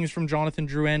huge things from Jonathan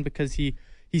Drouin because he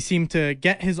He seemed to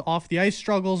get his off the ice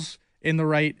struggles in the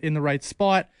right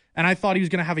spot, and I thought he was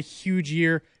going to have a huge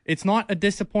year. It's not a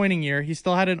disappointing year. He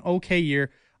still had an okay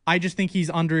year. I just think he's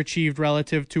underachieved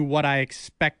relative to what I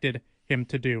expected him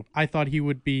to do. I thought he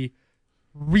would be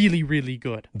really, really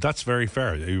good. That's very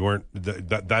fair. You weren't.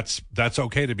 That's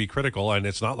okay to be critical, and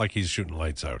it's not like he's shooting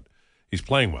lights out. He's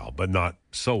playing well, but not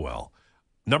so well.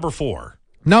 Number 4.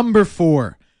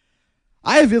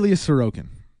 I have Ilya Sorokin.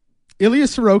 Ilya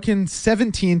Sorokin,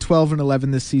 17, 12, and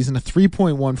 11 this season, a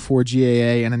 3.14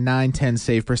 GAA and a 910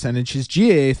 save percentage. His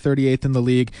GAA 38th in the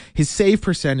league. His save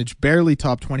percentage barely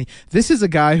top 20. This is a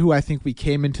guy who I think we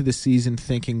came into the season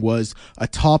thinking was a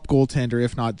top goaltender,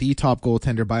 if not the top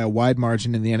goaltender by a wide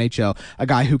margin in the NHL. A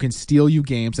guy who can steal you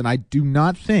games, and I do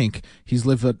not think he's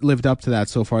lived up to that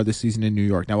so far this season in New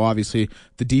York. Now, obviously,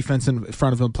 the defense in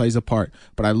front of him plays a part,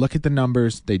 but I look at the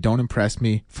numbers. They don't impress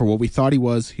me. For what we thought he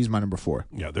was, he's my number 4.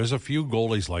 Yeah, there's a few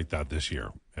goalies like that this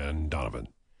year. And Donovan.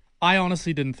 I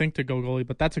honestly didn't think to go goalie,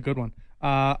 but that's a good one.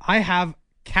 I have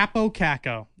Capo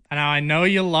Caco. Now, I know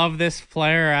you love this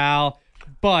player, Al,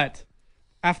 but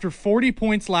after 40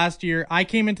 points last year, I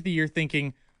came into the year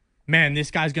thinking, man, this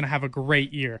guy's going to have a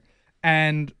great year.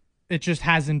 And it just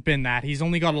hasn't been that. He's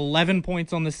only got 11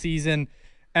 points on the season,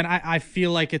 and I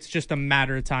feel like it's just a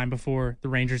matter of time before the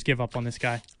Rangers give up on this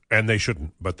guy. And they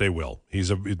shouldn't, but they will.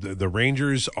 The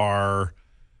Rangers are...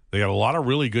 They got a lot of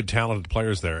really good, talented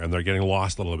players there, and they're getting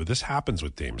lost a little bit. This happens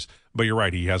with teams. But you're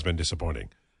right, he has been disappointing.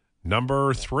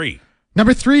 Number 3,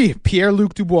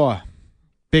 Pierre-Luc Dubois.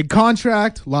 Big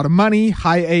contract, a lot of money,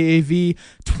 high AAV,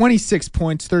 26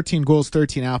 points, 13 goals,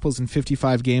 13 apples in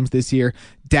 55 games this year,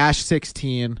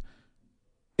 -16.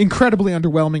 Incredibly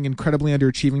underwhelming, incredibly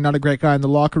underachieving. Not a great guy in the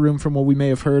locker room from what we may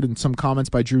have heard and some comments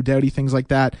by Drew Doughty, things like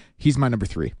that. He's my number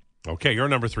 3. Okay, you're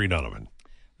number 3, Donovan.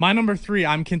 My number 3,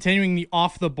 I'm continuing the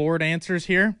off-the-board answers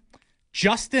here.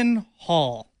 Justin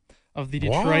Hall of the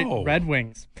Detroit Red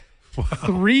Wings.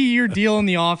 3-year deal in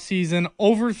the offseason,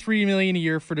 over $3 million a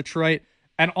year for Detroit.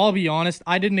 And I'll be honest,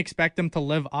 I didn't expect him to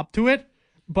live up to it,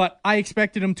 but I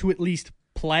expected him to at least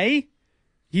play.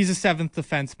 He's a 7th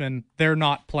defenseman. They're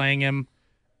not playing him.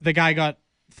 The guy got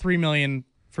 $3 million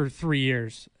for 3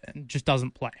 years and just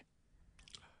doesn't play.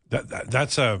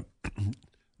 That's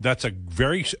a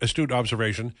very astute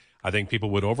observation. I think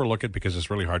people would overlook it because it's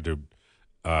really hard to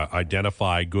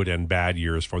identify good and bad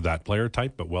years for that player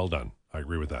type, but well done. I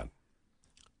agree with that.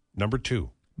 Number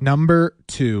 2.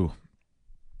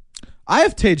 I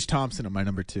have Tage Thompson at my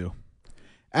number 2.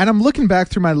 And I'm looking back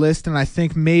through my list, and I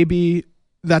think maybe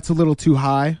that's a little too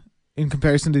high in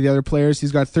comparison to the other players.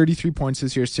 He's got 33 points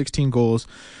this year, 16 goals,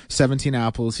 17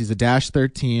 apples. He's a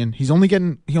 -13. He only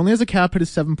has a cap hit of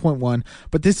 7.1,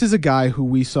 but this is a guy who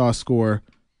we saw score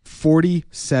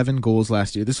 47 goals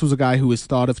last year. This was a guy who was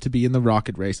thought of to be in the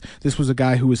Rocket race. This was a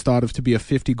guy who was thought of to be a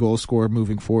 50-goal scorer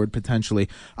moving forward, potentially.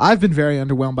 I've been very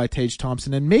underwhelmed by Tage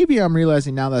Thompson, and maybe I'm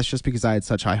realizing now that's just because I had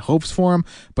such high hopes for him,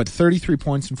 but 33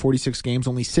 points in 46 games,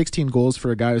 only 16 goals for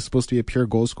a guy who's supposed to be a pure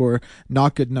goal scorer,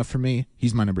 not good enough for me.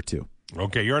 He's my number 2.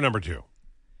 Okay, you're number 2.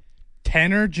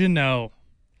 Tanner Jeannot.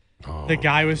 The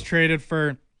guy was traded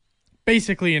for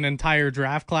basically an entire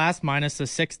draft class minus a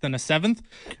 6th and a 7th.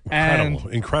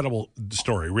 Incredible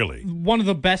story, really. One of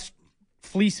the best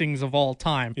fleecings of all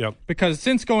time. Yep. Because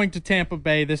since going to Tampa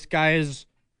Bay, this guy has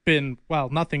been, well,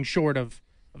 nothing short of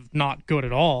not good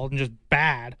at all and just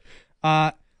bad.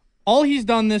 All he's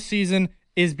done this season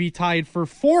is be tied for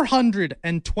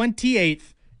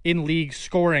 428th in league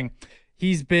scoring.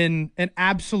 He's been an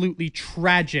absolutely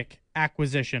tragic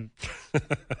acquisition.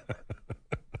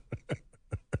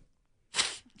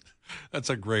 That's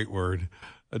a great word.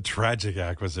 A tragic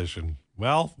acquisition.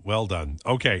 Well done.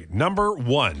 Okay, number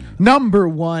 1. Number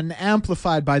 1,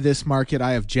 amplified by this market,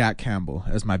 I have Jack Campbell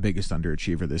as my biggest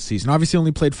underachiever this season. Obviously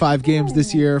only played 5 games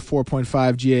this year,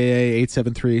 4.5 GAA,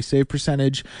 873 save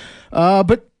percentage.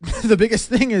 But the biggest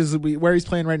thing is where he's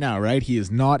playing right now, right? He is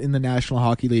not in the National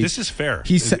Hockey League. This is fair.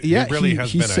 He really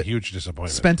has been a huge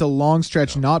disappointment. Spent a long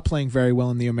stretch not playing very well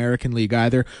in the American League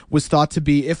either. Was thought to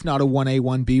be, if not a 1A,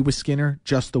 1B with Skinner,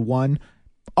 just the 1.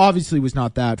 Obviously was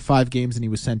not that. 5 games and he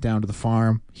was sent down to the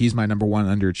farm. He's my number 1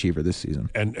 underachiever this season.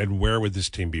 And where would this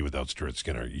team be without Stuart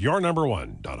Skinner? You're number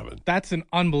 1, Donovan. That's an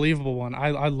unbelievable one.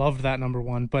 I loved that number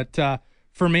 1. But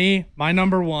for me, my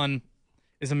number 1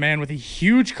 is a man with a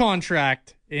huge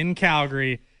contract in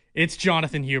Calgary. It's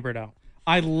Jonathan Huberdeau.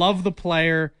 I love the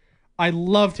player. I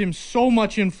loved him so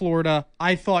much in Florida.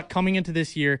 I thought coming into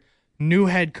this year, new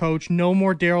head coach, no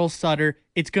more Daryl Sutter.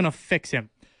 It's going to fix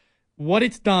him. What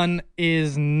it's done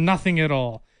is nothing at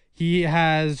all. He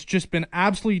has just been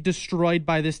absolutely destroyed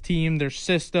by this team, their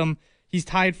system. He's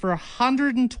tied for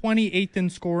 128th in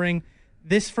scoring.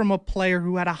 This from a player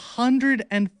who had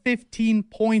 115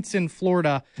 points in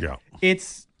Florida. Yeah.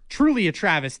 It's truly a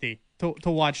travesty to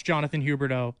watch Jonathan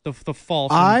Huberdeau, the fall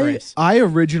from grace. I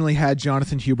originally had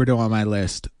Jonathan Huberdeau on my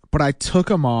list, but I took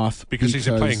him off because he's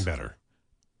playing better.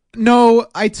 No,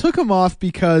 I took him off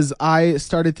because I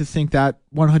started to think that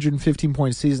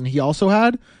 115-point season he also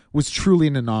had was truly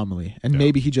an anomaly, and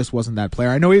maybe he just wasn't that player.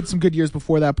 I know he had some good years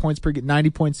before that,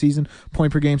 90-point season,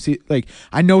 point per game.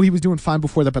 I know he was doing fine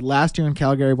before that, but last year in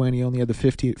Calgary when he only had the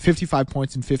 55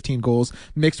 points and 15 goals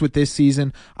mixed with this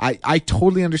season, I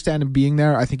totally understand him being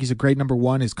there. I think he's a great number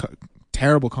one. His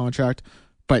terrible contract,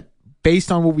 but based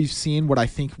on what we've seen, what I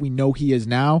think we know he is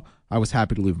now, I was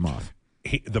happy to leave him off.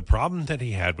 The problem that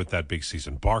he had with that big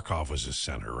season, Barkov was his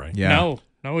center, right? Yeah.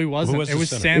 No, he wasn't. Was it was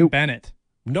center? Sam Bennett.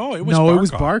 No, it was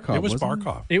Barkov. It was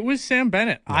Barkov. It was Sam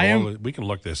Bennett. We can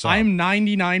look this up. I'm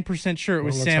 99% sure it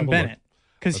was Sam Bennett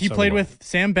because he played with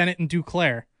Sam Bennett and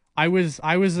Duclair. I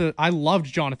loved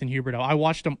Jonathan Huberdeau. I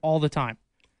watched him all the time.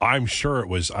 I'm sure it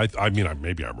was. I mean,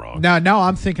 maybe I'm wrong. Now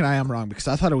I'm thinking I am wrong because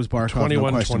I thought it was Barkov.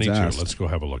 21-22. No, Let's go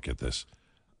have a look at this.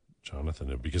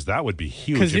 Jonathan, because that would be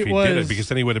huge if he did it, because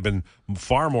then he would have been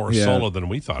far more solo than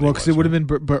we thought. Well, because it would have been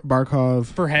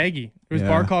Barkov. Verhaeghe. It was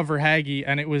Barkov, Verhaeghe,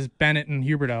 and it was Bennett and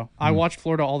Huberdeau. I watched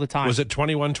Florida all the time. Was it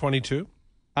 21-22?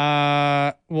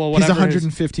 Well, whatever. He's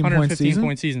 115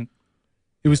 point season.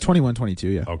 It was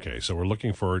 21-22, yeah. Okay, so we're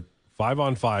looking for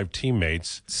 5-on-5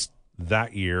 teammates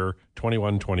that year,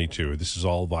 21-22. This is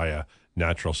all via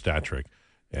Natural Stat Trick,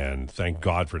 and thank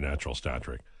God for Natural Stat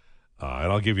Trick.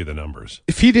 And I'll give you the numbers.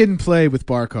 If he didn't play with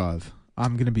Barkov,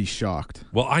 I'm going to be shocked.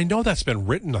 Well, I know that's been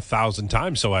written 1,000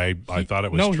 times, so I thought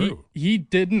it was true. He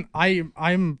didn't.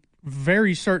 I'm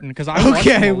very certain because I watched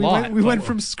him a lot. We went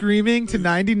from screaming to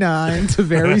 99 to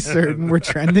very certain. We're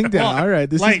trending down. All right,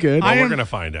 this is good. We're going to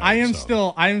find out. I am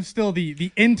still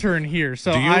the intern here.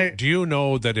 So do you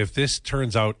know that if this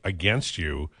turns out against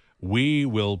you, we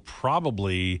will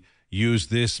probably use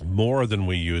this more than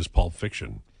we use Pulp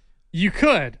Fiction? You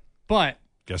could. But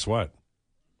guess what?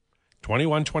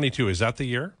 21-22, is that the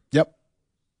year? Yep.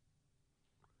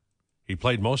 He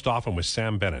played most often with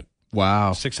Sam Bennett.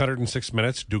 Wow. 606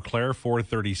 minutes, Duclair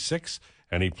 436,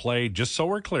 and he played, just so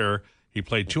we're clear, he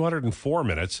played 204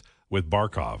 minutes with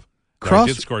Barkov. Now,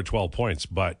 he did score 12 points,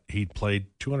 but he played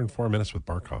 204 minutes with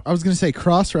Barkov. I was going to say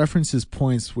cross-references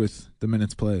points with the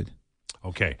minutes played.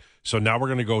 Okay, so now we're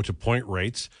going to go to point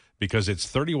rates because it's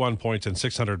 31 points and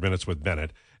 600 minutes with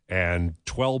Bennett and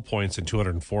 12 points in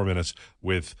 204 minutes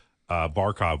with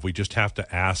Barkov. We just have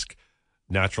to ask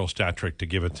Natural Stat Trick to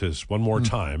give it to us one more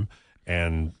time.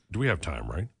 And do we have time,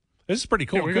 right? This is pretty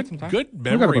cool. Yeah, good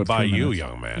memory by you,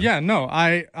 young man. Yeah, no,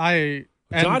 It's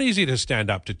not easy to stand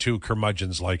up to two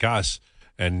curmudgeons like us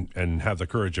and have the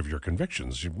courage of your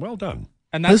convictions. Well done.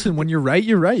 And listen, when you're right,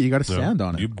 you're right. You got to stand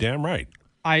on it. You're damn right.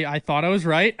 I thought I was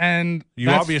right, and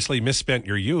you obviously misspent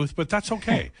your youth, but that's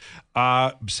okay.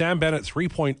 Sam Bennett,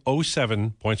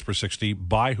 3.07 points per 60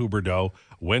 by Huberdeau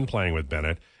when playing with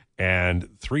Bennett, and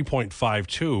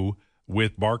 3.52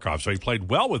 with Barkov. So he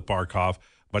played well with Barkov,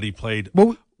 but he played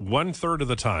one-third of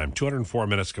the time, 204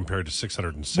 minutes compared to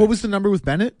 606. What was the number with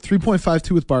Bennett? 3.52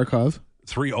 with Barkov.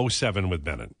 307 with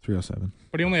Bennett. 307.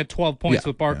 But he only had 12 points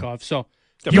with Barkov, so...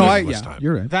 you're right.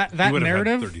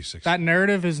 That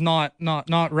narrative is not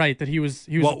right. That he was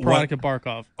a product of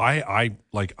Barkov.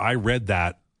 I read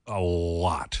that a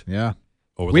lot. Yeah.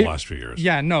 Over the last few years.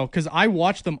 Yeah, no, because I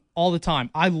watched them all the time.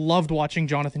 I loved watching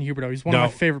Jonathan Huberdeau. He's one of my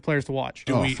favorite players to watch.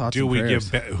 Do we give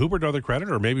Huberdeau the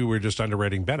credit, or maybe we're just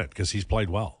underrating Bennett because he's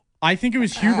played well? I think it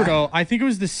was Huberdeau. I think it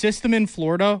was the system in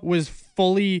Florida was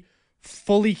fully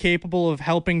capable of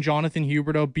helping Jonathan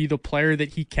Huberdeau be the player that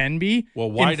he can be. Well,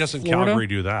 why doesn't Calgary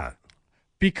do that?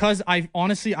 Because I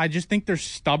just think they're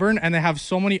stubborn and they have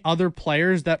so many other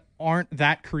players that aren't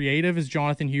that creative as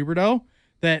Jonathan Huberdeau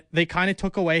that they kind of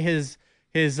took away his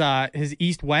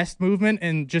east-west movement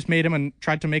and just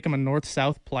tried to make him a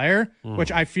north-south player,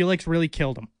 which I feel like really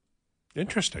killed him.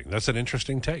 Interesting. That's an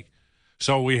interesting take.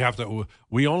 So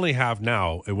we only have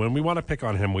now, when we want to pick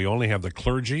on him, we only have the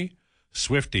Clergy,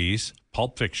 Swifties,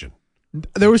 Pulp Fiction.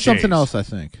 There was something else, I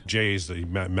think. Jays,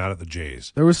 mad at the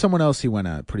Jays. There was someone else he went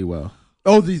at pretty well.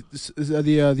 Oh,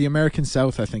 the American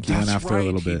South, I think he went after a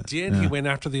little bit. He did. Yeah. He went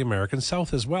after the American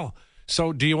South as well.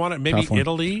 So do you want it maybe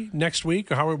Italy next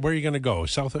week? Or where are you going to go?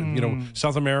 South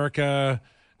America,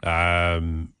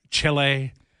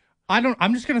 Chile?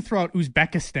 I'm just going to throw out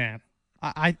Uzbekistan.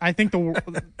 I think the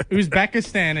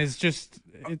Uzbekistan is just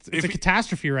it's a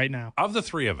catastrophe right now. Of the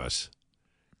three of us,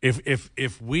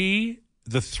 if we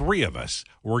the three of us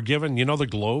were given, the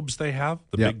globes they have,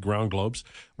 the Yep. big ground globes.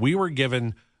 We were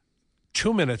given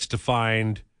 2 minutes to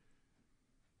find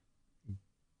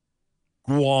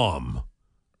Guam.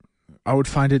 I would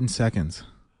find it in seconds.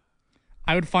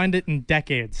 I would find it in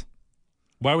decades.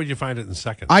 Why would you find it in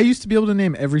seconds? I used to be able to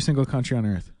name every single country on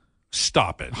earth.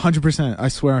 Stop it. 100%. I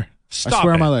swear. Stop I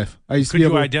swear it. on my life. I used Could to be you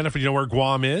able to. identify, do you know where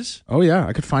Guam is? Oh, yeah.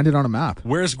 I could find it on a map.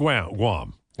 Where's Guam?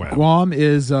 Guam. Guam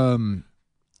is.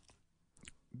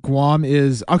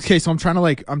 Okay, so I'm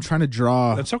trying to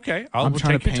draw. That's okay. I'm We'll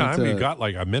trying take to your time. paint You got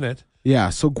like a minute. Yeah,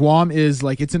 so Guam is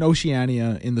it's in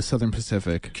Oceania in the Southern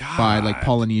Pacific by God.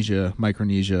 Polynesia,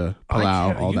 Micronesia,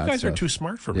 Palau, all you that guys stuff. are too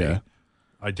smart for me. Yeah.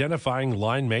 Identifying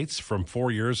line mates from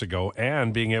 4 years ago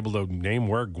and being able to name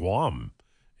where Guam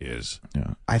is.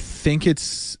 Yeah. I think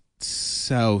it's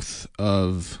south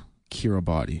of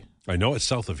Kiribati. I know it's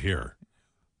south of here.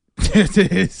 It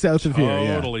is south of here,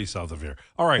 yeah. Totally south of here.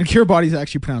 All right. And Kiribati is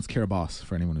actually pronounced Kiribati,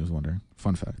 for anyone who's wondering.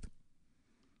 Fun fact.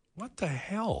 What the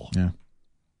hell? Yeah.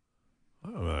 I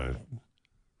don't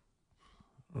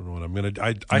know what I'm going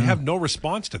to... I have no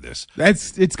response to this.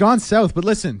 It's gone south, but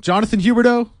listen, Jonathan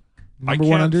Huberdeau, number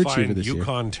one underachiever I can't find this year.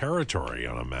 Yukon territory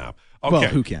on a map. Okay. Well,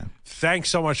 who can? Thanks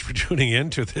so much for tuning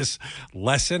in to this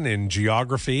lesson in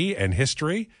geography and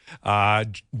history.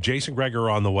 Jason Gregor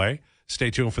on the way.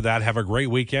 Stay tuned for that. Have a great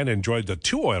weekend. Enjoy the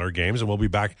 2 Oiler games, and we'll be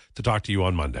back to talk to you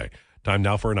on Monday. Time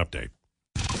now for an update.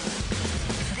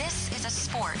 This is a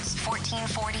Sports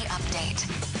 1440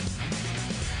 update.